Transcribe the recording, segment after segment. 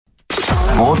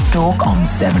Sports Talk on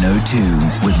 702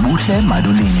 with Buhle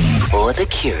Madulini for the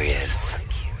curious.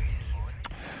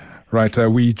 Right,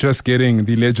 we just getting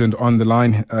the legend on the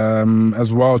line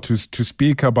as well to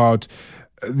speak about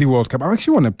the World Cup. I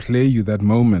actually want to play you that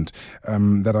moment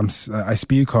that I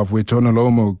speak of where Jonah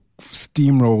Lomu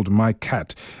steamrolled my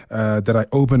cat that I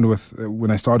opened with when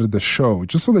I started the show,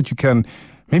 just so that you can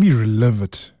maybe relive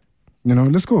it. You know,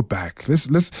 let's go back.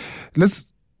 Let's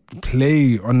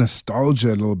play on nostalgia a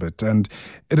little bit, and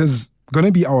it is going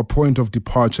to be our point of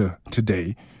departure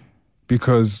today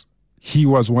because he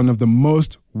was one of the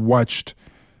most watched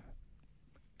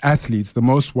athletes, the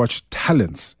most watched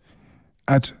talents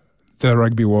at the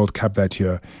Rugby World Cup that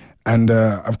year. And,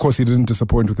 of course, he didn't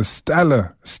disappoint with a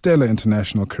stellar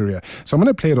international career. So I'm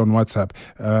going to play it on WhatsApp,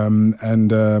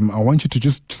 and I want you to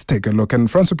just take a look. And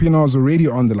Francois Pienaar is already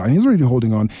on the line. He's already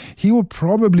holding on. He will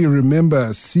probably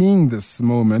remember seeing this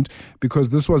moment because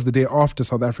this was the day after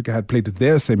South Africa had played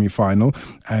their semi-final,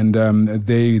 and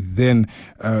they then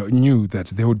knew that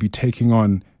they would be taking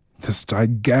on this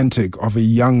gigantic of a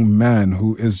young man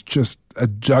who is just a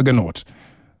juggernaut.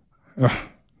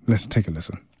 Let's take a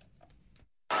listen.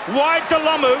 Wide to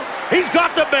Lomu. He's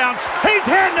got the bounce. He's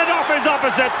handed off his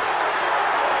opposite.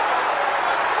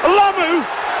 Lomu.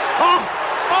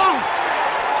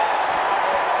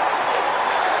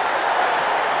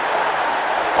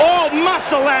 All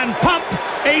muscle and pump.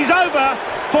 He's over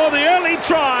for the early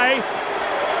try.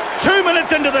 2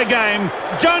 minutes into the game.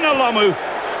 Jonah Lomu.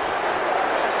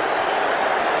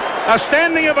 A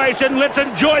standing ovation. Let's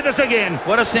enjoy this again.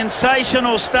 What a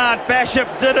sensational start. Bishop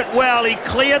did it well. He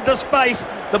cleared the space.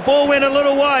 The ball went a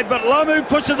little wide, but Lomu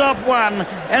pushes off one.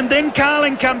 And then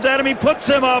Carling comes at him. He puts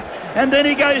him off. And then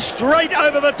he goes straight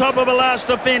over the top of a last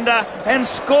defender and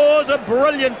scores a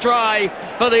brilliant try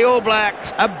for the All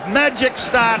Blacks. A magic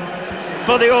start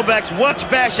for the All Blacks. Watch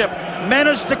Bishop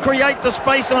managed to create the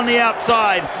space on the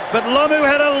outside. But Lomu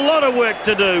had a lot of work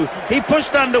to do. He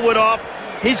pushed Underwood off.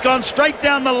 He's gone straight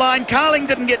down the line. Carling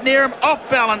didn't get near him. Off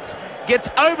balance. Gets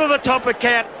over the top of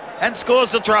Cat and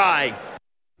scores the try.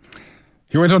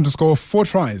 He went on to score 4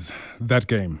 tries that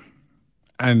game.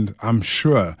 And I'm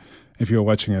sure if you were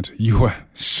watching it, you were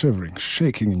shivering,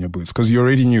 shaking in your boots because you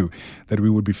already knew that we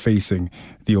would be facing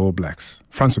the All Blacks.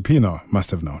 Francois Pienaar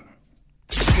must have known.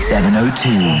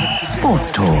 702 Sports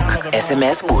Talk.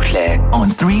 SMS Buhle on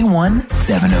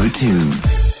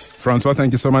 31702. Francois,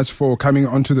 thank you so much for coming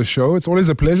onto the show. It's always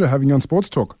a pleasure having you on Sports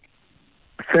Talk.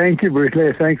 Thank you,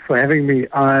 Bruce. Thanks for having me.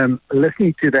 I'm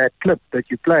listening to that clip that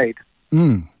you played.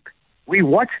 We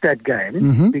watched that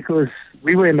game because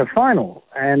we were in the final,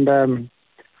 and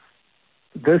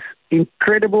this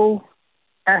incredible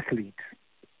athlete,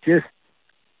 just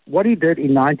what he did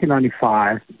in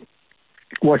 1995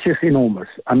 was just enormous.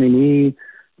 I mean, he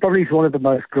probably is one of the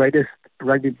most greatest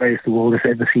rugby players the world has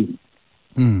ever seen.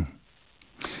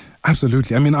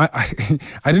 Absolutely. I mean, I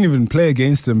didn't even play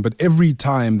against him, but every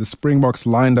time the Springboks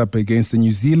lined up against the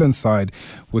New Zealand side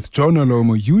with Jonah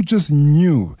Lomu, you just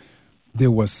knew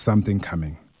there was something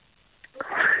coming.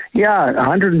 Yeah,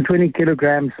 120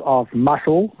 kilograms of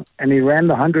muscle, and he ran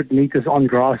the 100 meters on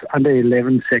grass under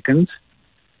 11 seconds.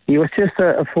 He was just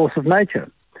a force of nature.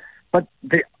 But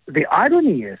the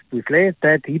irony is, Buhle,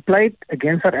 that he played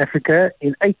against South Africa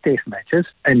in 8 test matches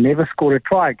and never scored a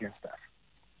try against us.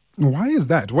 Why is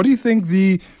that? What do you think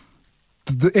the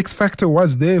X factor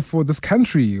was there for this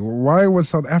country? Why was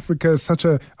South Africa such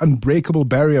an unbreakable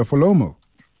barrier for Lomu?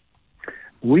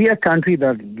 We are a country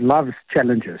that loves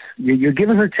challenges. You give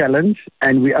us a challenge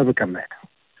and we overcome that.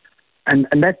 And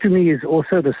that to me is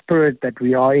also the spirit that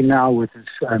we are in now with this,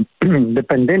 the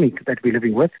pandemic that we're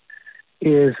living with,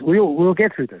 is we'll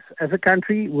get through this. As a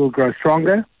country, we'll grow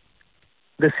stronger.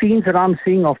 The scenes that I'm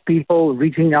seeing of people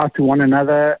reaching out to one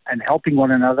another and helping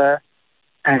one another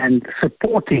and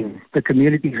supporting the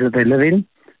communities that they live in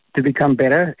to become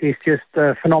better is just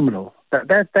phenomenal.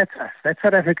 That's us. That's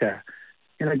South Africa.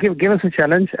 You know, give us a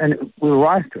challenge and we'll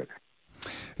rise to it.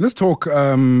 Let's talk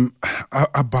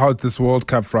about this World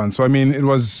Cup, France. So, I mean, it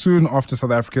was soon after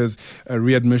South Africa's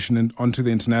readmission onto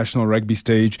the international rugby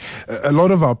stage. A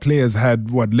lot of our players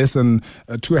had, less than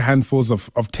 2 handfuls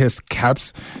of test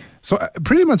caps. So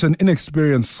pretty much an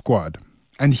inexperienced squad.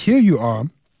 And here you are,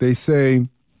 they say,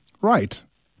 right,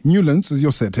 Newlands is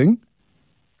your setting,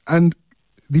 and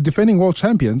the defending world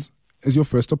champions is your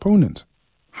first opponent.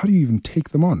 How do you even take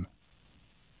them on?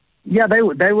 Yeah, they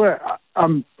were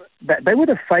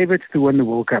the favourites to win the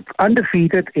World Cup.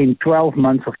 Undefeated in 12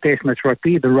 months of Test match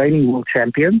rugby, the reigning world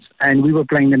champions, and we were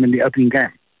playing them in the opening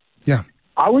game. Yeah.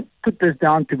 I would put this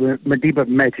down to Madiba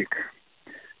magic.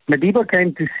 Madiba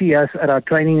came to see us at our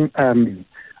training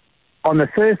on the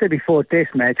Thursday before a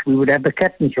test match, we would have the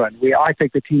captain's run, where I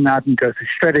take the team out and go through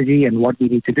strategy and what we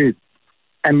need to do.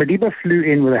 And Madiba flew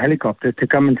in with a helicopter to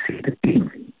come and see the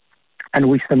team and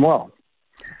wish them well.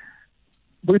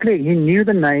 He knew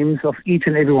the names of each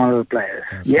and every one of the players.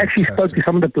 He actually spoke to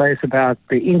some of the players about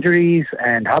their injuries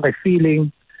and how they're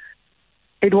feeling.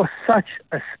 It was such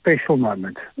a special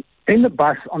moment. In the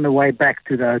bus on the way back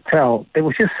to the hotel, there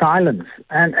was just silence,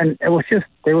 and it was just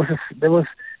there was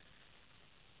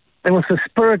a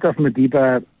spirit of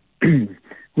Madiba.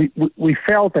 we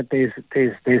felt that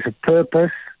there's a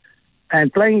purpose,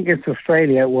 and playing against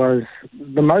Australia was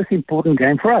the most important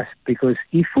game for us, because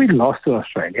if we lost to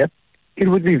Australia, it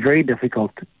would be very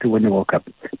difficult to win the World Cup.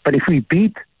 But if we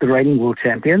beat the reigning world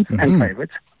champions and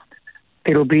favourites,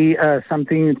 it'll be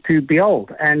something to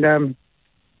behold. And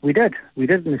we did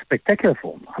in a spectacular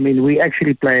form. I mean, we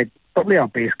actually played probably our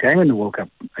best game in the World Cup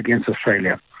against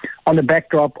Australia, on the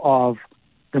backdrop of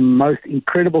the most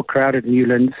incredible crowd at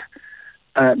Newlands,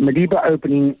 Madiba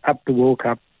opening up the World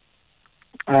Cup.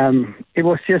 It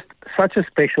was just such a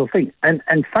special thing.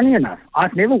 And funny enough,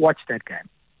 I've never watched that game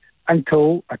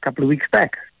until a couple of weeks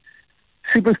back.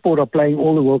 SuperSport are playing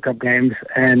all the World Cup games,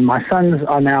 and my sons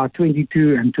are now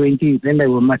 22 and 20. Then they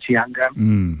were much younger.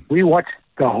 We watched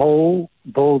the whole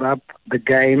build-up, the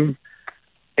game.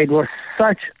 It was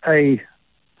such a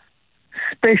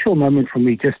special moment for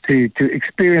me just to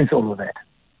experience all of that.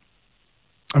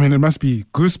 I mean, it must be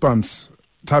goosebumps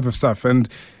type of stuff. And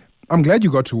I'm glad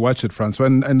you got to watch it, Francois.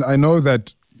 And I know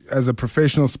that as a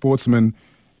professional sportsman,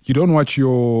 you don't watch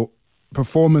your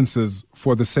performances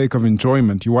for the sake of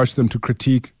enjoyment. You watch them to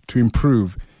critique, to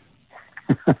improve.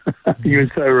 You're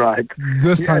so right.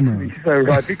 This time around. You're so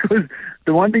right, because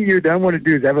the one thing you don't want to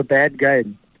do is have a bad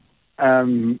game.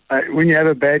 When you have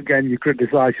a bad game, you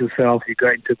criticize yourself, you go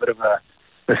into a bit of a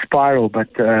spiral.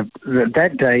 But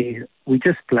that day, we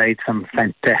just played some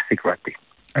fantastic rugby.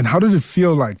 And how did it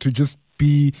feel like to just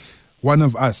be one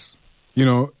of us? You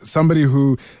know, somebody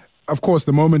who, of course,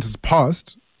 the moment has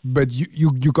passed, but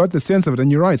you got the sense of it.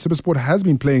 And you're right, SuperSport has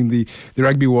been playing the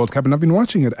Rugby World Cup, and I've been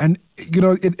watching it. And, you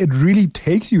know, it really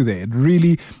takes you there. It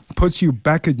really puts you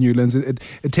back at Newlands. It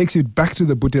takes you back to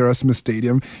the Boet Erasmus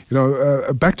Stadium, you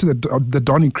know, back to the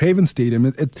Donny Craven Stadium.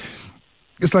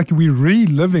 It's like we're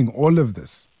reliving all of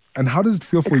this. And how does it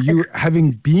feel for you,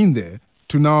 having been there,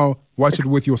 to now watch it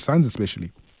with your sons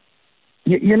especially?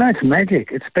 You know, it's magic.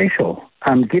 It's special.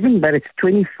 Given that it's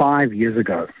 25 years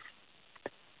ago,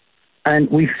 and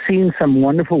we've seen some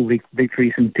wonderful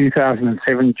victories in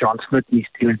 2007, John Smith and his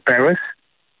team in Paris.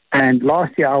 And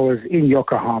last year I was in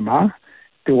Yokohama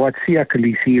to watch Sia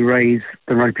Khaleesi raise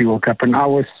the Rugby World Cup, and I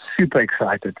was super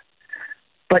excited.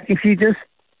 But if you just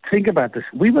think about this,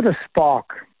 we were the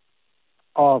spark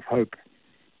of hope.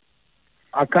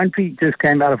 Our country just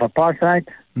came out of apartheid.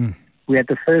 We had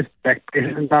the first black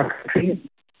president in our country.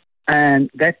 And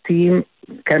that team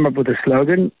came up with a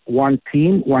slogan, one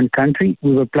team, one country.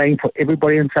 We were playing for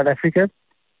everybody in South Africa.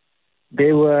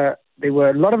 There were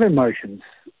a lot of emotions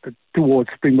towards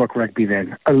Springbok rugby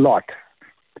then, a lot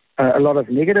of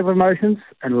negative emotions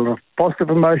and a lot of positive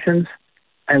emotions,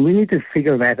 and we need to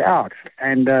figure that out.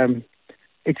 And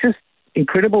it's just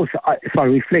incredible if I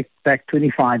reflect back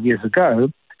 25 years ago,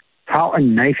 how a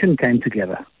nation came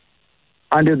together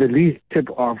under the leadership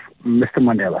of Mr.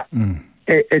 Mandela.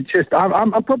 It's just,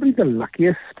 I'm probably the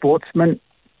luckiest sportsman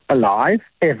alive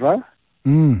ever. I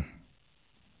mean,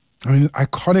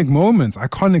 iconic moments,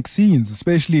 iconic scenes,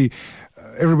 especially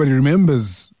everybody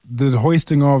remembers the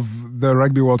hoisting of the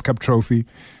Rugby World Cup trophy,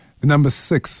 the number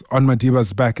 6 on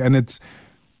Madiba's back, and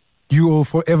you will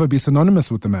forever be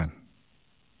synonymous with the man.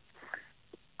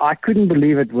 I couldn't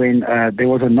believe it when there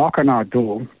was a knock on our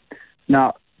door.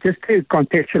 Now, just to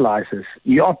contextualize this,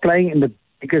 you are playing in the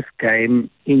biggest game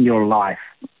in your life.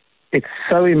 It's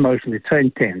so emotional, it's so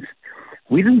intense.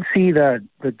 We didn't see the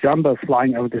jumbo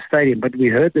flying over the stadium, but we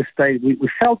heard the stadium. We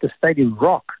felt the stadium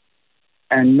rock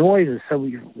and noises. So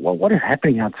what is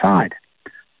happening outside?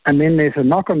 And then there's a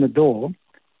knock on the door,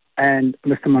 and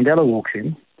Mr. Mandela walks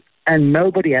in, and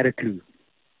nobody had a clue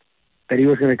that he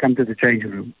was going to come to the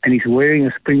changing room, and he's wearing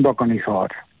a Springbok on his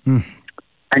heart.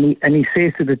 And he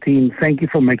says to the team, "Thank you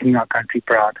for making our country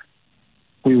proud.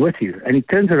 We're with you." And he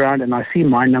turns around, and I see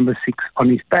my number 6 on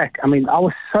his back. I mean, I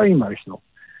was so emotional.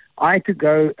 I had to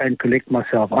go and collect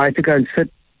myself. I had to go and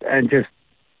sit and just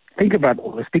think about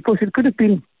all this, because it could have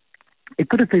been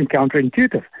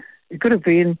counterintuitive. It could have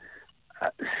been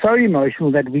so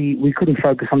emotional that we couldn't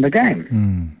focus on the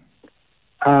game.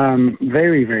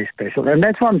 Very, very special. And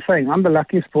that's what I'm saying. I'm the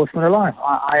luckiest sportsman alive.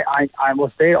 I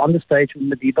was there on the stage with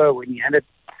Madiba when he handed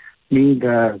me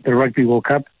the Rugby World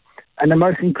Cup. And the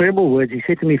most incredible words, he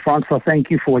said to me, Francois,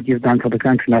 thank you for what you've done for the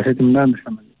country. And I said to him, no,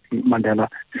 Mr. Mandela,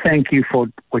 thank you for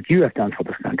what you have done for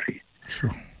this country.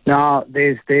 Sure. Now,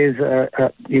 there's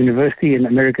a university in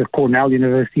America, Cornell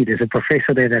University. There's a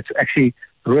professor there that's actually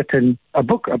written a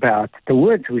book about the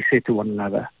words we say to one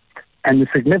another and the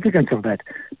significance of that.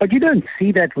 But you don't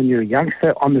see that when you're a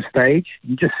youngster on the stage.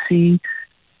 You just see,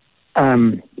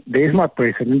 there's my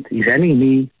president. He's handing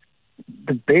me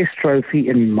the best trophy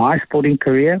in my sporting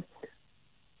career.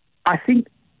 I think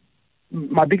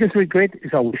my biggest regret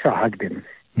is I wish I hugged him.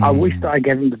 I wish that I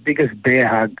gave him the biggest bear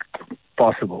hug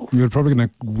possible. You're probably going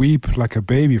to weep like a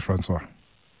baby, Francois.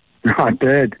 I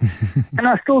did. And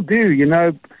I still do, you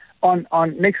know, on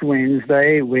next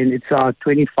Wednesday, when it's our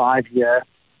 25-year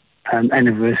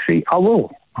anniversary, I'll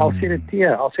shed a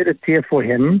tear. I'll shed a tear for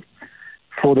him,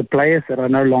 for the players that are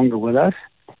no longer with us,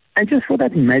 and just for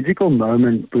that magical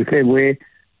moment where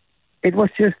it was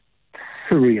just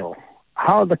surreal.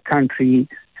 How the country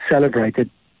celebrated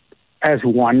as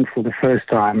one for the first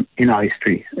time in our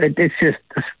history.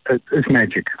 It's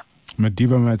magic.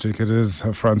 Madiba magic, it is,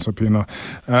 Francois Pienaar.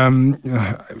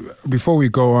 Before we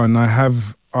go on, I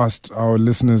have asked our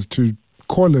listeners to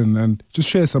call in and just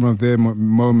share some of their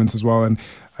moments as well. And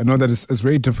I know that it's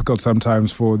very difficult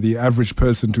sometimes for the average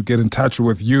person to get in touch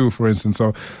with you, for instance.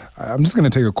 So I'm just going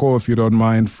to take a call, if you don't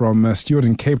mind, from Stuart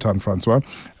in Cape Town, Francois,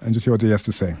 and just see what he has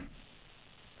to say.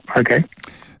 Okay.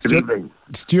 Good evening.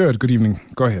 Stuart, good evening.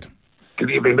 Go ahead.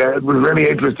 Good evening. It was really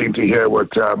interesting to hear what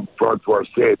Francois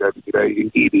said. That, you know,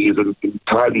 indeed, he is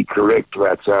entirely correct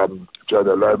that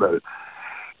Jonah Lomo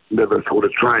never scored a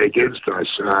try against us.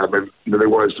 And you know, there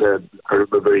was, I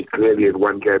remember very clearly in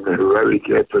one game, a heroic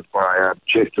effort by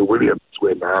Chester Williams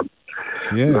when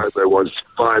yes. Lomo was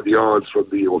 5 yards from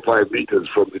 5 meters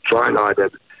from the try line,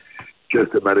 and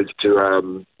Chester managed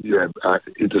to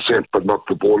intercept but knock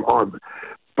the ball on.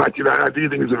 But, you know, I do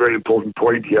think it's a very important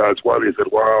point here as well, is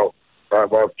that while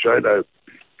Jonah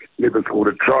never scored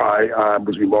a try,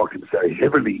 because we marked him so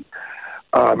heavily,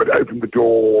 it opened the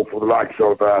door for the likes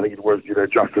of, I think it was, you know,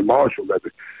 Justin Marshall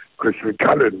and Christian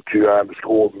Cullen to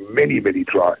score many, many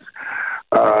tries.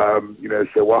 You know,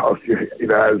 so whilst, you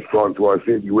know, as Francois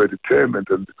said, you were determined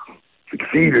and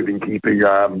succeeded in keeping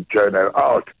Jonah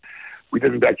out, we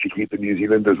didn't actually keep the New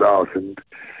Zealanders out. And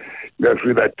you know,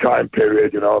 through that time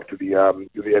period, you know, after the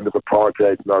end of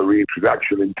apartheid and our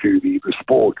reintroduction into the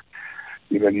sport,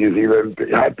 you know, New Zealand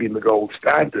had been the gold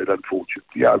standard,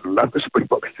 unfortunately. I'd love the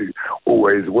Springboks to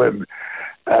always win.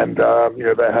 And, you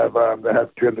know, they have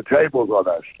turned the tables on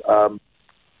us.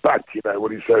 But, you know,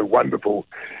 what is so wonderful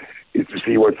is to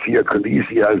see what Sia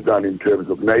Khaleesi has done in terms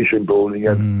of nation building,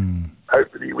 and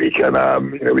hopefully we can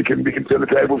turn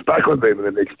the tables back on them in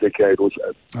the next decade or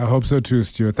so. I hope so too,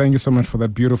 Stuart. Thank you so much for that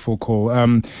beautiful call.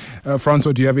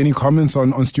 Francois, do you have any comments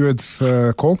on Stuart's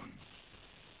call?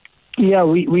 Yeah,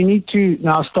 we need to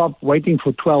now stop waiting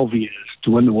for 12 years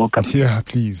to win the World Cup. Yeah,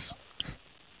 please.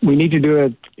 We need to do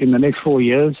it in the next 4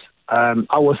 years.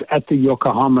 I was at the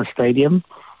Yokohama Stadium.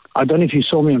 I don't know if you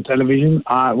saw me on television.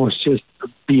 I was just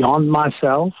beyond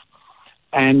myself.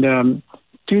 And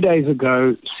 2 days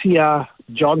ago, Sia,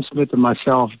 John Smith, and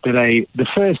myself did the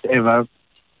first ever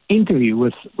interview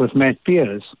with Matt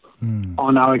Pierce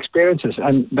on our experiences.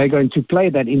 And they're going to play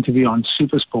that interview on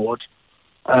SuperSport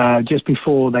just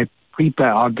before they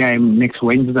prepare our game next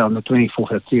Wednesday on the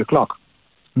 24th at 3 o'clock.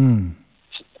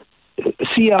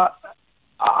 Sia,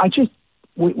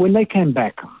 when they came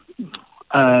back,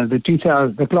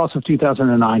 the class of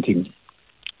 2019,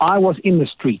 I was in the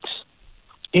streets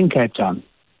in Cape Town,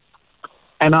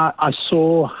 and I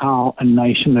saw how a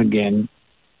nation again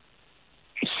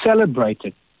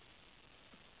celebrated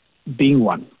being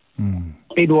one.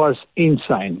 It was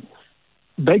insane.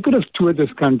 They could have toured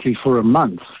this country for a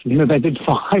month. You know, they did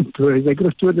 5 tours. They could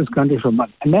have toured this country for a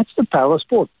month. And that's the power of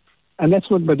sport. And that's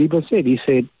what Madiba said. He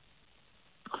said,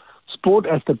 sport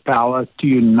has the power to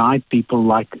unite people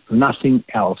like nothing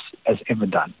else has ever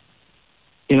done.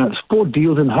 You know, sport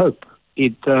deals in hope.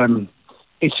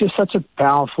 It's just such a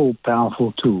powerful,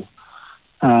 powerful tool.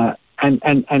 And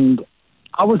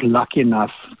I was lucky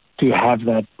enough to have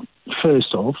that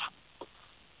first off.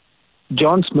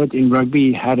 John Smith in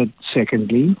rugby had it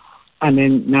secondly, and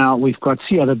then now we've got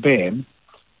Sia the Bear,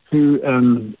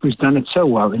 who's done it so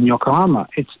well in Yokohama.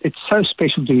 It's so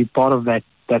special to be part of that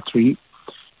three,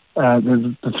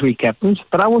 the three captains.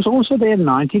 But I was also there in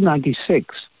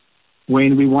 1996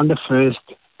 when we won the first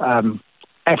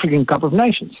African Cup of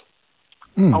Nations.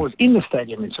 I was in the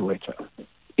stadium in Soweto.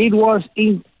 It was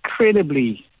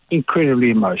incredibly, incredibly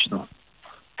emotional,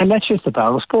 and that's just the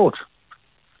power of sport.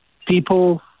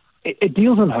 People. It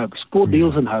deals in hope. Sport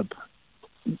deals in hope.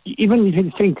 even if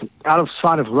you think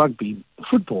outside of rugby,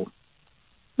 football,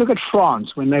 look at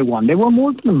France when they won. There were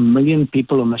more than 1 million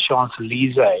people on the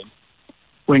Champs-Élysées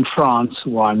when France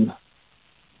won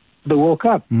the World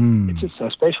Cup. It's just so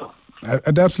special.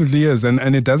 It absolutely is.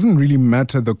 And it doesn't really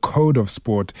matter the code of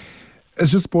sport.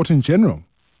 It's just sport in general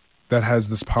that has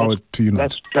this power to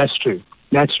unite. That's true.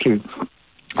 That's true.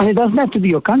 And it doesn't have to be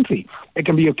your country. It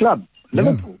can be your club.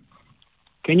 Liverpool.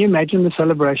 Can you imagine the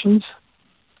celebrations?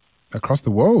 Across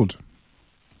the world.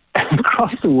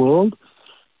 Across the world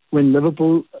when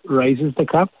Liverpool raises the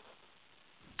cup?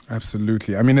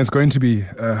 Absolutely. I mean, it's going to be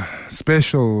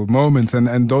special moments,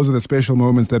 and those are the special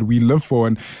moments that we live for.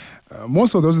 And more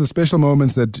so, those are the special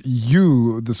moments that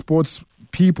you, the sports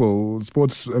people,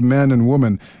 sports men and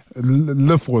women,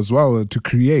 live for as well, to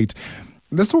create.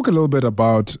 Let's talk a little bit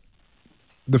about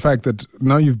the fact that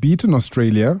now you've beaten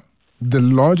Australia, the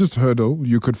largest hurdle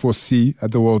you could foresee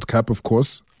at the World Cup, of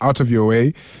course, out of your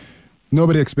way.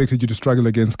 Nobody expected you to struggle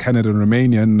against Canada and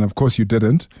Romania, and of course you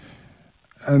didn't.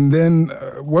 And then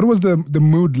what was the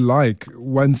mood like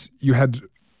once you had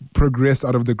progressed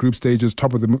out of the group stages,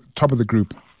 top of the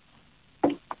group?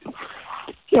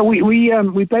 Yeah,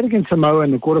 we played against Samoa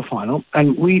in the quarterfinal,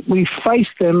 and we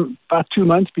faced them about 2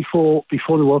 months before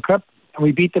the World Cup, and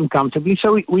we beat them comfortably.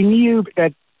 So we knew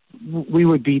that we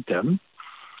would beat them.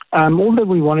 All that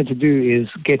we wanted to do is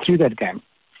get through that game.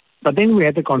 But then we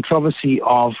had the controversy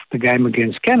of the game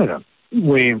against Canada,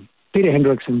 where Peter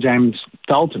Hendricks and James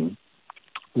Dalton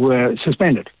were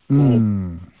suspended.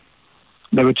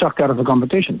 They were chucked out of the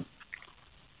competition.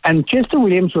 And Chester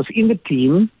Williams was in the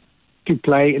team to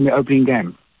play in the opening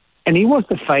game. And he was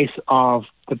the face of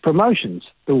the promotions.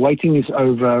 The waiting is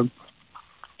over.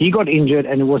 He got injured,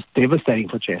 and it was devastating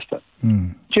for Chester.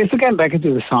 Chester came back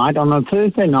into the side. On a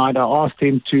Thursday night, I asked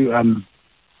him to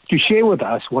share with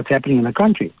us what's happening in the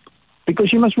country.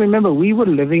 Because you must remember, we were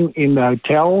living in the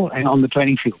hotel and on the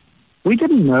training field. We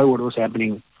didn't know what was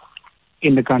happening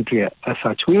in the country as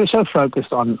such. We were so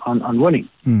focused on winning.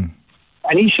 And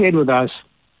he shared with us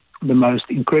the most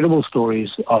incredible stories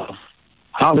of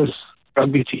how this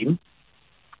rugby team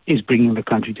is bringing the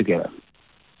country together.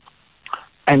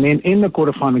 And then in the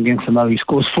quarterfinal against Samoa, he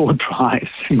scores 4 tries.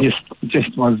 He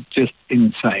just was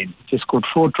insane. Just scored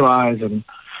 4 tries, and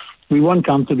we won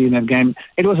comfortably in that game.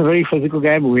 It was a very physical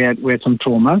game. We had some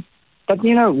trauma. But,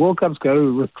 World Cups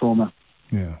go with trauma.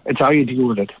 Yeah. It's how you deal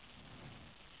with it.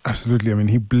 Absolutely. I mean,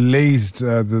 he blazed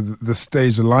the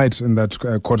stage alight in that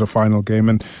quarterfinal game.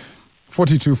 And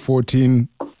 42-14,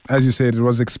 as you said, it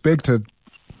was expected.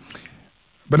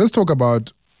 But let's talk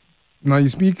about, now you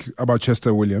speak about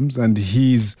Chester Williams and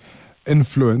his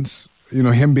influence,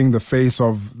 him being the face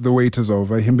of The Wait Is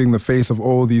Over, him being the face of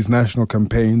all these national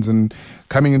campaigns and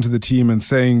coming into the team and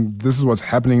saying this is what's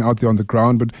happening out there on the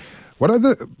ground. But what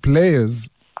other players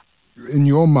in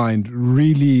your mind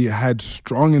really had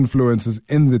strong influences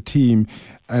in the team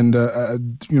and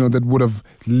that would have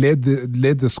led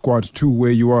the squad to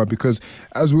where you are? Because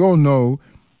as we all know,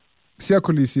 Siya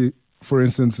Kolisi, for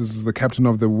instance, is the captain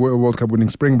of the World Cup winning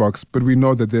Springboks, but we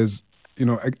know that there's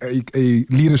a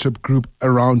leadership group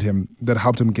around him that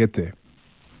helped him get there.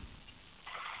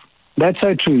 That's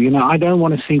so true. I don't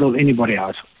want to single anybody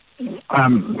out.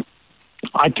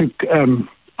 I took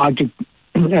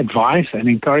advice and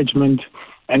encouragement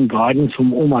and guidance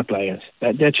from all my players.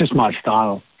 That's just my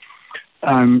style.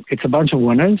 It's a bunch of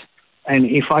winners, and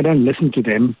if I don't listen to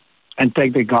them and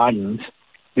take their guidance,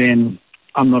 then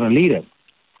I'm not a leader.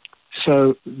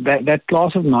 So that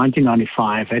class of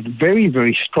 1995 had very,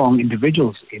 very strong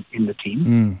individuals in the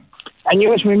team. And you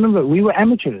must remember, we were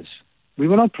amateurs. We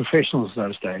were not professionals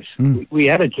those days. We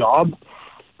had a job,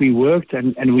 we worked,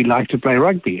 and we liked to play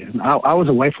rugby. And I was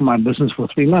away from my business for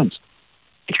 3 months.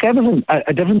 It gave us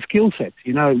a different skill set.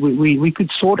 We could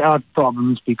sort out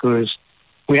problems because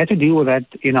we had to deal with that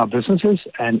in our businesses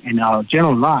and in our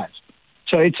general lives.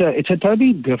 So it's a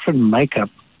totally different makeup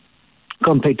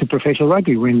compared to professional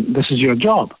rugby when this is your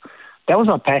job. That was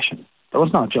our passion. That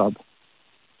was not a job.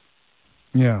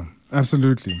 Yeah,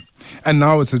 absolutely. And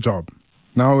now it's a job.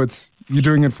 Now you're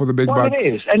doing it for the big bucks. It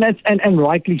is, and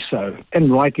rightly so.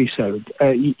 And rightly so.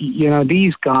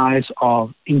 These guys are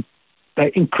they're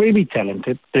incredibly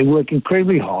talented. They work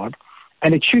incredibly hard,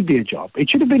 and it should be a job.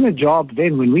 It should have been a job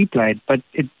then when we played, but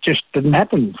it just didn't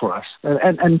happen for us.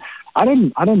 And I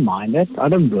don't mind that. I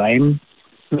don't blame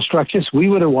the structures. We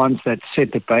were the ones that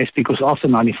set the pace because after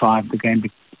 95 the game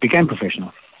became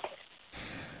professional.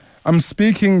 I'm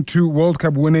speaking to World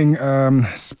Cup winning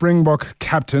Springbok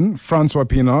captain, Francois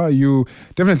Pienaar. You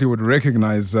definitely would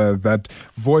recognize that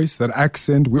voice, that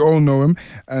accent. We all know him.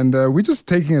 And we're just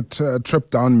taking a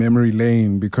trip down memory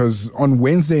lane because on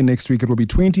Wednesday next week, it will be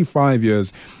 25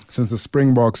 years since the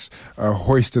Springboks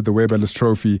hoisted the Webb Ellis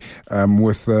Trophy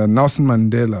with Nelson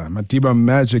Mandela, Madiba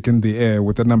Magic in the air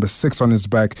with the number 6 on his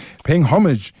back, paying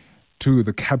homage to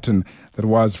the captain that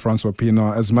was Francois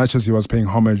Pienaar as much as he was paying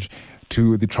homage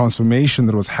to the transformation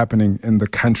that was happening in the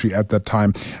country at that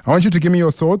time. I want you to give me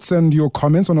your thoughts and your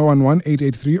comments on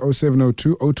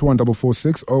 011-883-0702,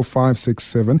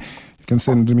 021-446-0567. You can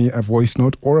send me a voice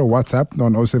note or a WhatsApp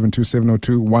on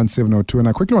 072-702-1702. And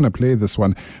I quickly want to play this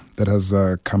one that has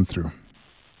come through.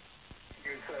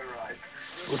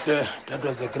 That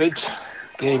was a great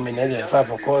game in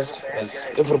 1995, of course, as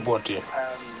everybody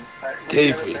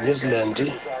gave New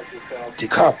Zealand the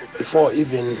cup before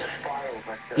even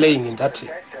playing in that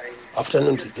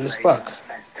afternoon to Ellis Park.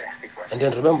 And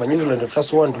then remember, New Zealand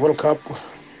first won the World Cup in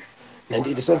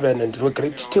 1987 and they were a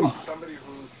great team.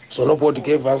 So nobody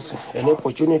gave us an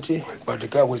opportunity, but the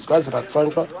guy with guys like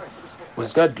Francois,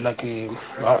 with guys like the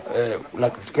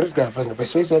great guy from the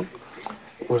Persuasion,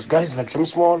 with guys like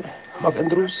James Small, Mark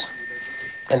Andrews,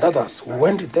 and others who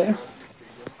went there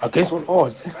against all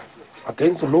odds,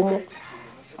 against Lumo,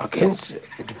 against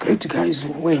the great guys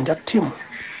who were in that team.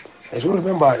 As you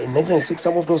remember, in 1996,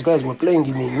 some of those guys were playing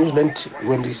in New Zealand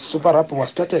when the Super Rugby was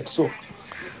started. So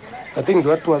I think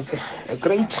that was a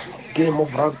great game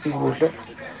of rugby. I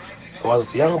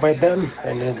was young by then,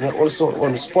 and then also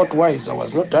on sport-wise, I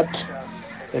was not that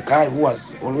a guy who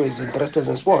was always interested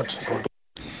in sport.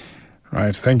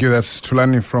 Right, thank you. That's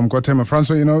Tulani from Guatemala.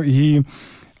 Francois,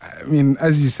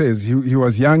 as he says, he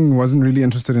was young, wasn't really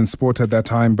interested in sport at that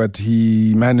time, but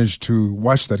he managed to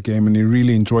watch that game and he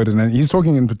really enjoyed it. And he's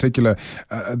talking in particular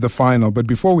the final. But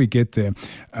before we get there,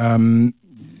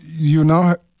 you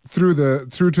now through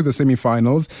to the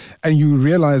semi-finals, and you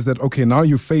realize that okay, now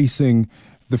you're facing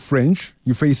the French.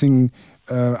 You're facing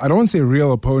I don't want to say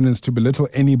real opponents to belittle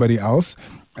anybody else,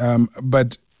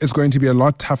 but it's going to be a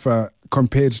lot tougher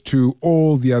compared to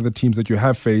all the other teams that you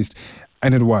have faced,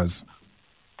 and it was.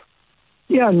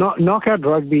 Yeah, knockout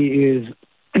rugby is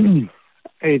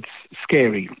it's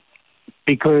scary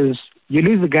because you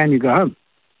lose the game, you go home.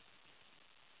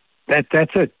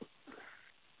 That's it.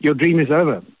 Your dream is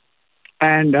over.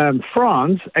 And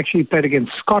France actually played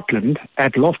against Scotland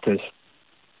at Loftus,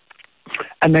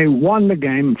 and they won the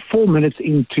game 4 minutes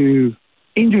into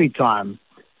injury time,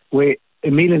 where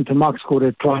Emilian Tamak scored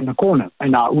a try in the corner.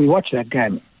 And we watched that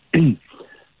game.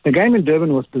 The game in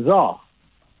Durban was bizarre.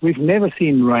 We've never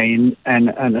seen rain and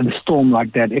a storm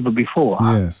like that ever before.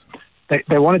 Yes.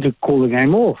 They wanted to call the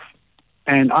game off.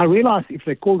 And I realized if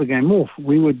they called the game off,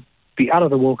 we would be out of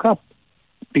the World Cup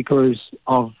because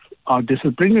of our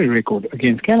disciplinary record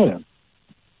against Canada.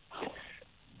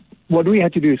 What we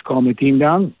had to do is calm the team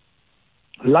down.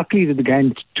 Luckily, the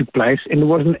game took place, and it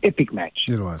was an epic match.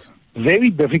 It was. Very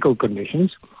difficult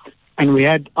conditions. And we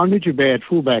had Andre Joubert at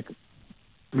fullback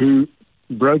who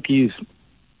broke his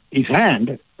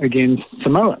hand against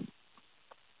Samoa,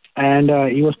 and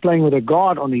he was playing with a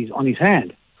guard on his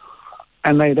hand,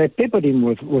 and they peppered him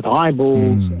with high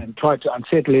balls and tried to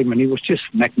unsettle him, and he was just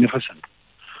magnificent.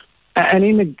 And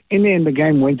in the end, the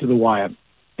game went to the wire.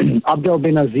 Abdel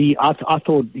Benazir, I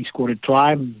thought he scored a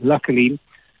try. Luckily,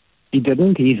 he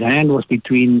didn't. His hand was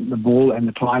between the ball and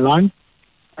the try line,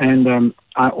 and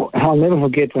I'll never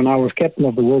forget when I was captain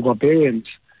of the World Barbarians.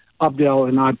 Abdel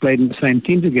and I played in the same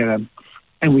team together,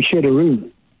 and we shared a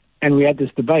room. And we had this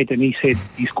debate, and he said,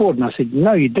 he scored. And I said,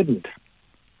 no, you didn't.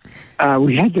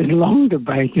 We had this long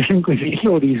debate because he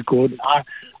thought he scored.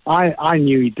 I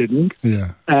knew he didn't.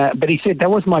 Yeah. But he said, that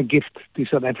was my gift to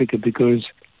South Africa because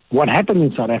what happened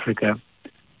in South Africa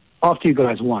after you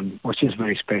guys won was just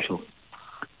very special.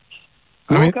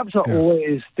 World Cups are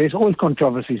there's always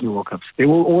controversies in World Cups. There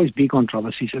will always be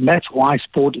controversies, and that's why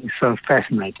sport is so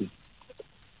fascinating.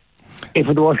 If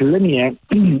it was linear,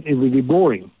 it would be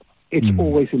boring. It's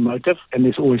always emotive, and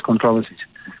there's always controversies.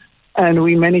 And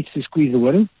we managed to squeeze the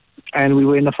win, and we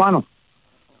were in the final.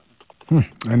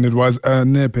 And it was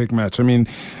an epic match. I mean,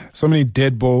 so many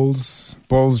dead balls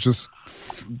just,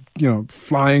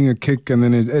 flying a kick, and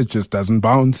then it just doesn't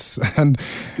bounce. And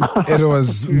it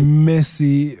was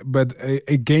messy, but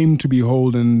a game to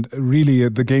behold, and really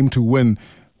the game to win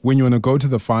when you want to go to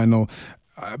the final.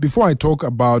 Before I talk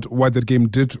about what that game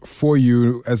did for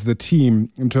you as the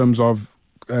team in terms of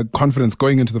confidence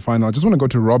going into the final, I just want to go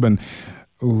to Robin,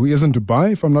 who is in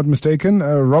Dubai, if I'm not mistaken.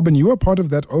 Robin, you were part of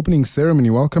that opening ceremony.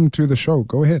 Welcome to the show.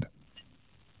 Go ahead.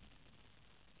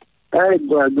 Hey,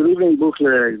 good evening,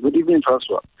 Bukle. Good evening,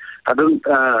 Francois. I don't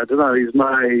know, is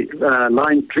my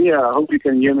line clear? I hope you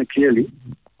can hear me clearly.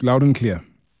 Loud and clear.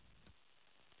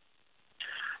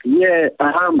 Yeah,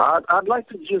 I'd like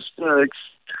to just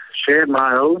share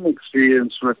my own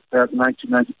experience with that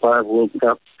 1995 World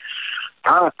Cup.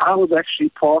 I was actually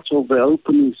part of the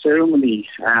opening ceremony,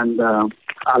 and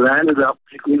I landed up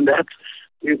in that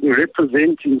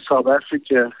representing South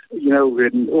Africa,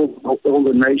 when all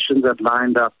the nations had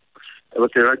lined up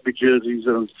with their rugby jerseys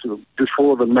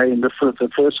before the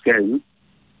first game.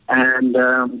 And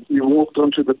we walked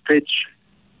onto the pitch,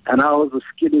 and I was a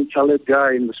skinny colored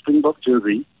guy in the Springbok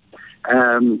jersey.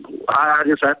 I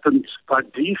just happened by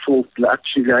default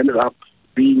actually ended up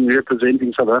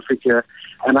representing South Africa,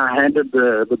 and I handed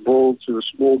the ball to the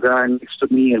small guy next to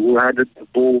me, and who handed the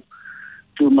ball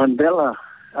to Mandela.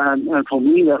 And for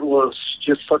me, that was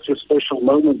just such a special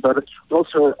moment, but it's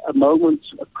also a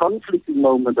conflicting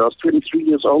moment. I was 23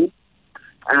 years old,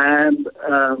 and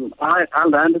I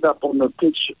landed up on the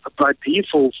pitch by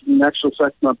default. In actual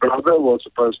fact, my brother was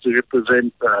supposed to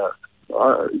represent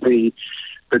the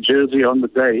jersey on the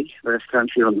day, the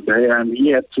country on the day, and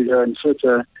he had to go and sit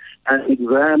an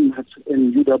exam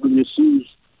in UWC,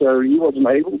 so he wasn't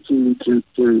able to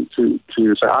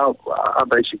so I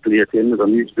basically attended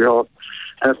on his behalf.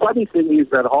 And the funny thing is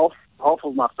that half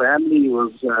of my family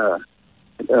was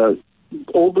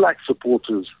All Black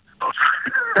supporters,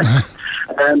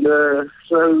 and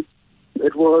so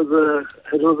it was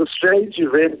a strange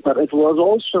event, but it was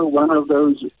also one of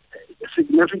those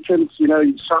significant,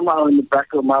 somehow in the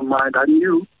back of my mind, I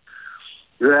knew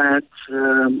that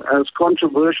as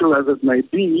controversial as it may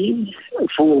be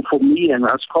for me, and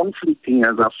as conflicting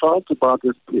as I felt about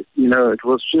it,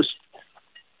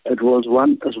 it was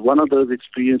one of those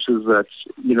experiences that,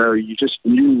 you just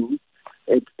knew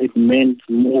it meant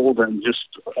more than just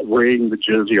wearing the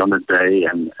jersey on a day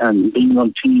and being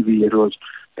on TV. It was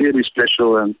really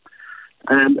special, and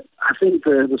I think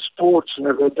the sport,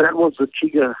 that was the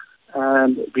trigger,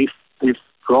 and we've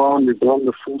gone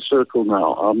the full circle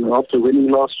now. After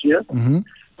winning last year,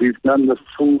 we've done the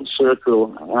full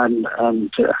circle, and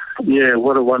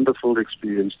what a wonderful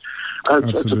experience.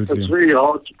 It's really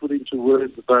hard to put into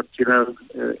words, but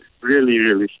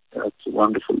really, it's a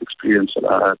wonderful experience that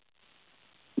I had.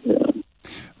 Yeah.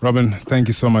 Robin, thank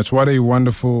you so much. What a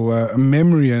wonderful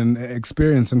memory and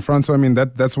experience. And Francois, I mean,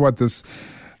 that's what this.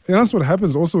 That's what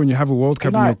happens also when you have a World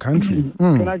Cup in your country.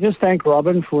 Can I just thank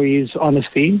Robin for his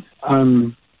honesty?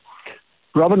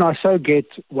 Robin, I so get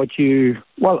what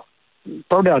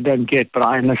probably I don't get, but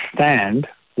I understand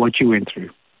what you went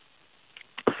through.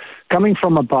 Coming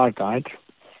from apartheid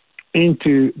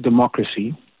into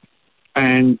democracy,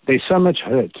 and there's so much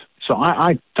hurt. So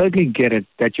I totally get it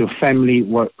that your family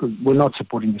were not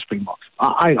supporting the Springboks.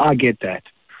 I get that.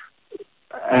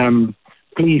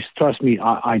 Please trust me,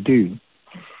 I do.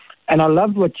 And I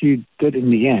loved what you did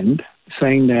in the end,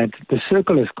 saying that the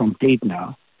circle is complete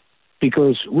now,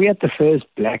 because we had the first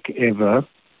black ever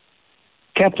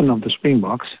captain of the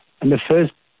Springboks and the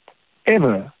first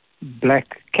ever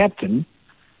black captain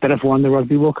that have won the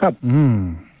Rugby World Cup.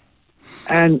 And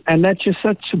that's just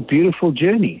such a beautiful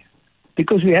journey,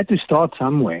 because we had to start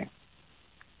somewhere.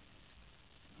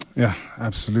 Yeah,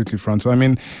 absolutely, Francois. I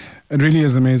mean, it really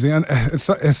is amazing. And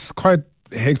it's quite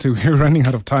hectic. We're running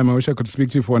out of time. I wish I could speak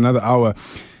to you for another hour.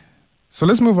 So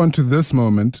let's move on to this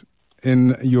moment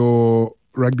in your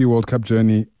Rugby World Cup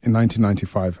journey in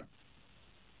 1995.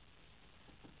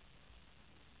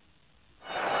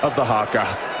 Of the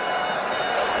haka.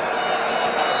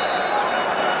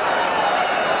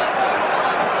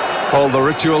 Well, the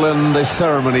ritual and the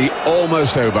ceremony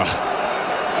almost over.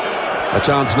 A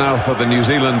chance now for the New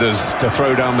Zealanders to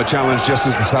throw down the challenge, just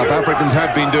as the South Africans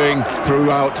have been doing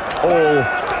throughout all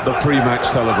the pre-match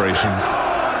celebrations.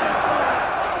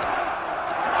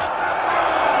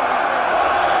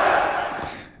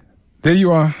 There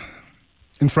you are,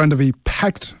 in front of a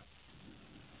packed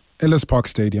Ellis Park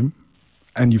Stadium,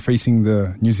 and you're facing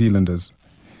the New Zealanders.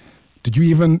 Did you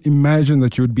even imagine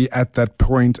that you would be at that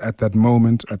point, at that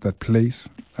moment, at that place?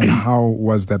 And how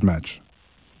was that match?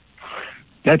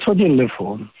 That's what you live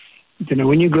for.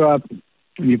 When you grow up,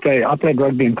 I played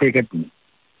rugby and cricket.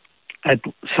 At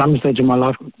some stage of my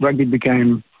life, rugby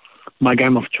became my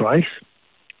game of choice.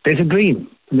 There's a dream,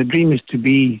 and the dream is to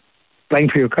be playing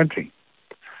for your country.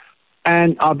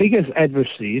 And our biggest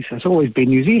adversaries has always been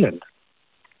New Zealand.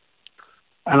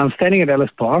 And I'm standing at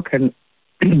Ellis Park, and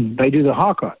they do the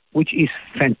haka, which is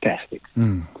fantastic.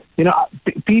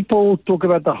 People talk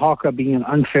about the haka being an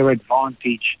unfair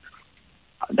advantage.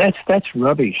 That's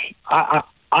rubbish.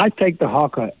 I take the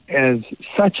haka as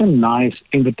such a nice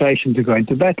invitation to go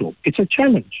into battle. It's a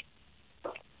challenge.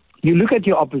 You look at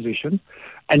your opposition,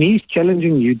 and he's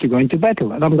challenging you to go into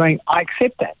battle. And I'm going, I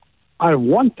accept that. I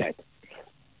want that.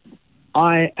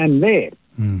 I am there.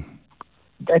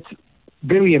 That's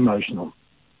very emotional.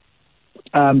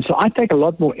 So I take a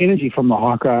lot more energy from the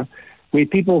haka, where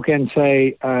people can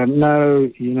say, no,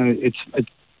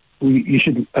 you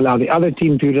should allow the other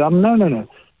team to do it. No.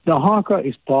 The haka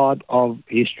is part of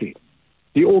history.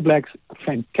 The All Blacks,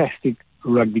 fantastic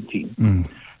rugby team.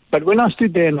 But when I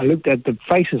stood there and I looked at the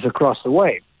faces across the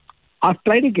way, I've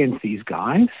played against these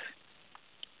guys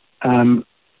from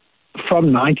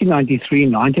 1993,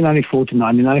 1994 to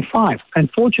 1995.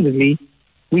 Unfortunately,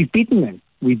 we've beaten them.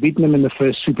 We've beaten them in the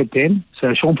first Super 10.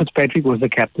 So Sean Fitzpatrick was the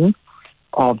captain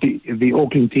of the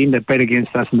Auckland team that played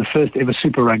against us in the first ever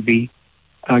Super Rugby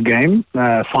game,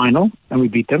 final, and we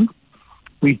beat them.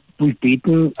 We've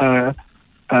beaten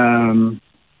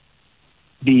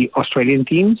the Australian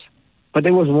teams, but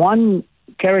there was one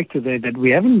character there that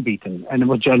we haven't beaten, and it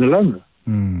was Jonah Lomu.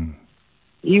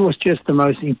 He was just the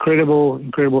most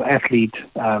incredible athlete,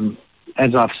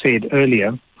 as I've said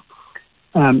earlier.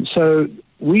 So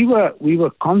we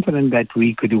were confident that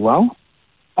we could do well.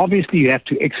 Obviously, you have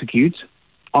to execute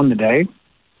on the day.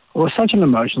 It was such an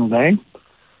emotional day.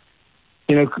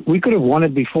 We could have won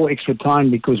it before extra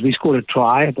time because we scored a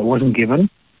try that wasn't given.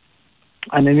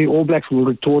 And then the All Blacks will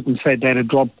retort and say they had a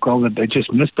drop goal that they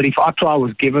just missed. But if our try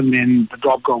was given, then the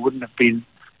drop goal wouldn't have been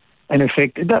in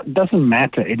effect. It doesn't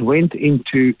matter. It went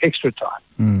into extra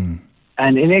time.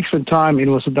 And in extra time, it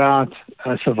was about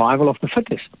survival of the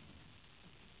fittest.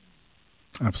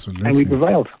 Absolutely. And we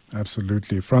prevailed.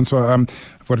 Absolutely. Francois,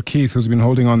 I've got Keith, who's been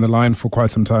holding on the line for quite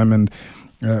some time, and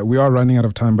we are running out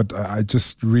of time, but I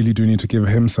just really do need to give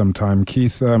him some time.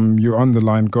 Keith, you're on the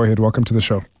line. Go ahead. Welcome to the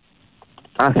show.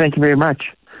 Thank you very much.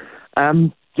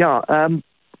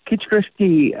 Kitch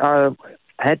Christie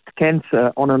had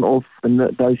cancer on and off in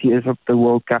those years of the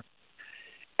World Cup.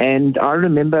 And I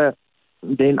remember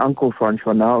then Uncle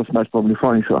Francois, now it's most probably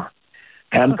Francois,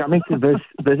 coming to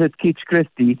visit Kitch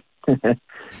Christie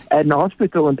at the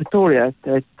hospital in Pretoria,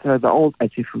 at the old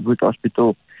Good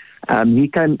Hospital. He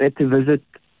came to visit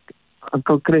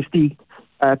Uncle Christie,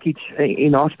 Kitch,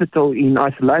 in hospital in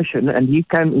isolation, and he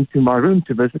came into my room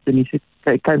to visit, and he said,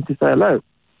 came to say hello.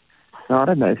 Now, I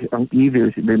don't know if Uncle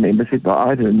Evie remembers it, but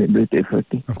I remember it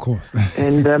definitely. Of course.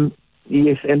 And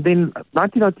yes, and then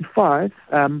 1995,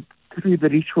 through the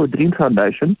Reach for a Dream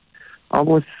Foundation, I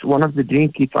was one of the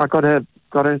dream kids. I got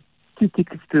 2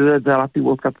 tickets to the Rugby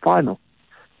World Cup final.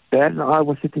 Dad and I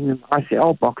were sitting in the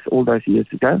ICL box all those years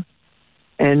ago.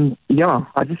 And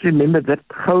I just remember that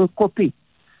whole copy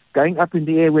going up in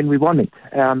the air when we won it.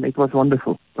 It was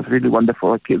wonderful. It was really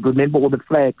wonderful. I can remember all the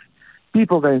flags,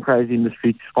 people going crazy in the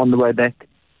streets on the way back.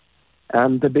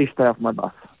 The best day of my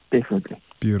life, definitely.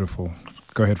 Beautiful.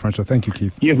 Go ahead, Francois. Thank you,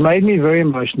 Keith. You've made me very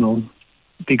emotional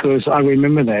because I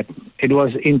remember that. It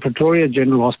was in Pretoria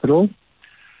General Hospital.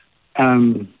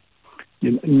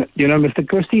 Mr.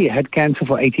 Christie had cancer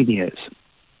for 18 years.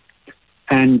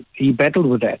 And he battled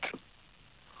with that.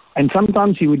 And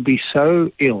sometimes he would be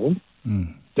so ill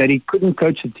that he couldn't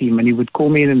coach the team. And he would call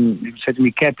me in and he would say to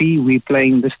me, Cappy, we're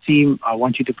playing this team. I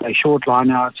want you to play short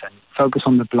lineouts and focus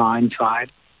on the blind side.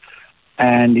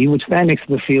 And he would stand next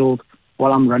to the field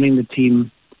while I'm running the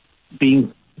team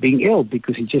being ill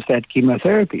because he just had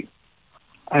chemotherapy.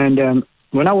 And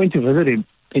when I went to visit him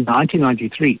in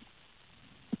 1993,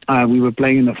 we were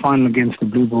playing in the final against the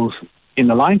Blue Bulls in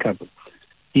the Lion Cup.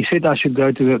 He said I should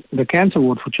go to the cancer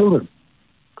ward for children.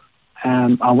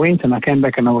 I went and I came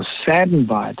back and I was saddened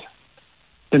by it.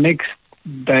 The next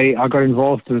day I got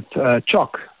involved with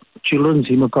CHOC, Children's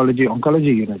Hematology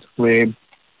Oncology Unit, where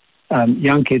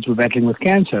young kids were battling with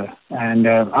cancer. And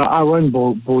I won't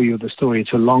bore you with the story.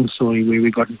 It's a long story where we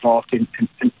got involved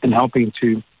in helping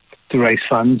to raise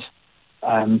funds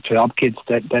to help kids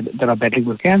that are battling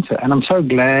with cancer. And I'm so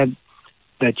glad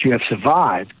that you have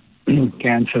survived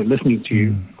cancer, listening to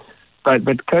you.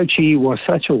 But Coachy was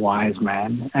such a wise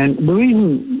man. And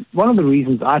one of the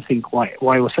reasons I think why he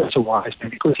was such a wise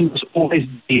man, because he was always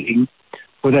dealing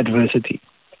with adversity.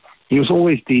 He was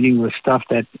always dealing with stuff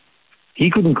that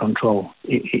he couldn't control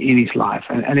in his life.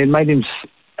 And it made him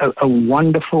a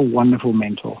wonderful, wonderful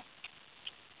mentor.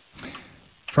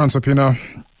 Francois Pienaar,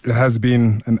 it has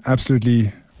been an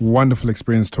absolutely wonderful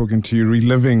experience talking to you,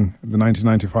 reliving the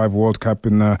 1995 World Cup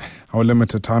in our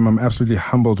limited time. I'm absolutely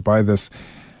humbled by this.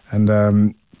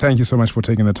 And thank you so much for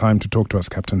taking the time to talk to us,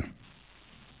 Captain.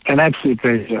 An absolute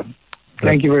pleasure.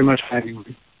 Thank you very much for having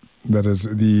me. That is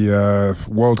the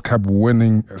World Cup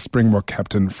winning Springbok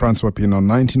captain Francois Pienaar,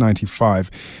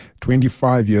 1995,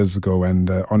 25 years ago. And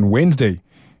on Wednesday,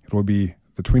 it will be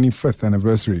the 25th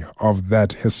anniversary of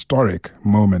that historic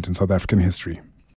moment in South African history.